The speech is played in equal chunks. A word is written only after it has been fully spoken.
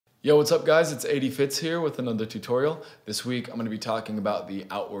Yo, what's up guys? It's 80 Fits here with another tutorial. This week I'm going to be talking about the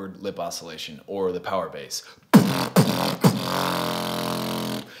outward lip oscillation or the power bass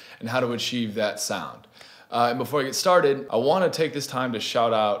and how to achieve that sound. And before I get started, I want to take this time to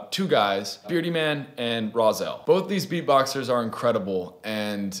shout out two guys, Beardy Man and Rozelle. Both these beatboxers are incredible,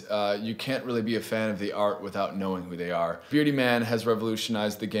 and you can't really be a fan of the art without knowing who they are. Beardy Man has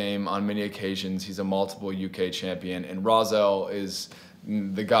revolutionized the game on many occasions. He's a multiple UK champion, and Rozelle is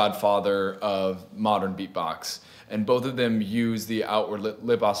the godfather of modern beatbox. And both of them use the outward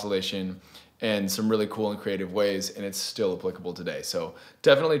lip oscillation in some really cool and creative ways, and it's still applicable today. So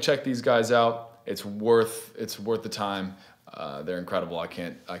definitely check these guys out. It's worth the time. They're incredible. I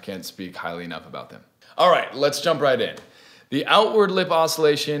can't speak highly enough about them. All right, let's jump right in. The outward lip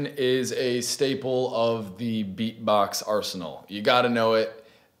oscillation is a staple of the beatbox arsenal. You gotta know it.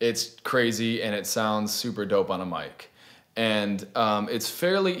 It's crazy and it sounds super dope on a mic. And it's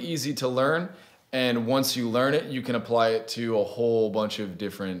fairly easy to learn. And once you learn it, you can apply it to a whole bunch of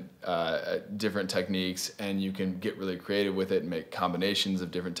different techniques, and you can get really creative with it and make combinations of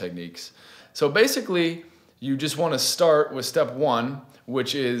different techniques. So basically, you just want to start with step one,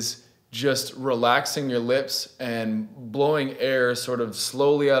 which is just relaxing your lips and blowing air sort of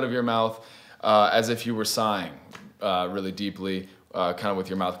slowly out of your mouth as if you were sighing really deeply, kind of with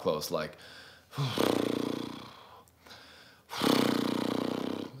your mouth closed, like.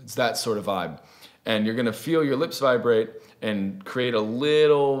 It's that sort of vibe. And you're gonna feel your lips vibrate and create a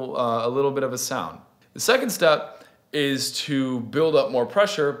little bit of a sound. The second step is to build up more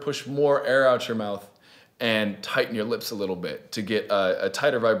pressure, push more air out your mouth, and tighten your lips a little bit to get a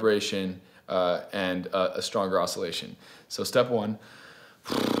tighter vibration and a stronger oscillation. So step one.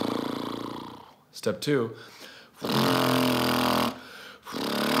 Step two.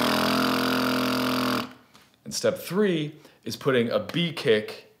 And step three is putting a B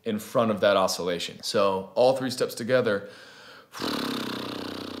kick in front of that oscillation. So all three steps together.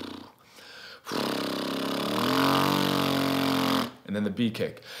 And then the B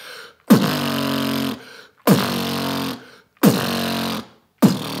kick.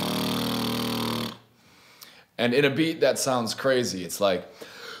 And in a beat that sounds crazy. It's like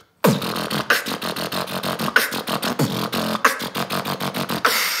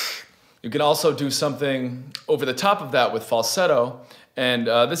you can also do something over the top of that with falsetto. And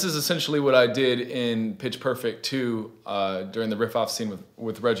this is essentially what I did in Pitch Perfect 2 during the riff-off scene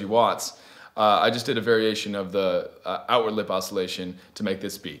with Reggie Watts. I just did a variation of the outward lip oscillation to make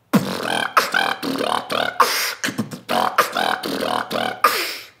this beat.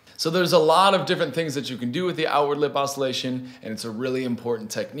 So there's a lot of different things that you can do with the outward lip oscillation, and it's a really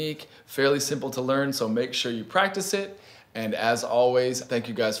important technique, fairly simple to learn, so make sure you practice it. And as always, thank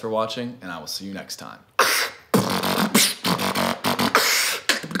you guys for watching, and I will see you next time.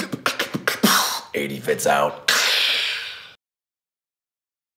 80 Fits out.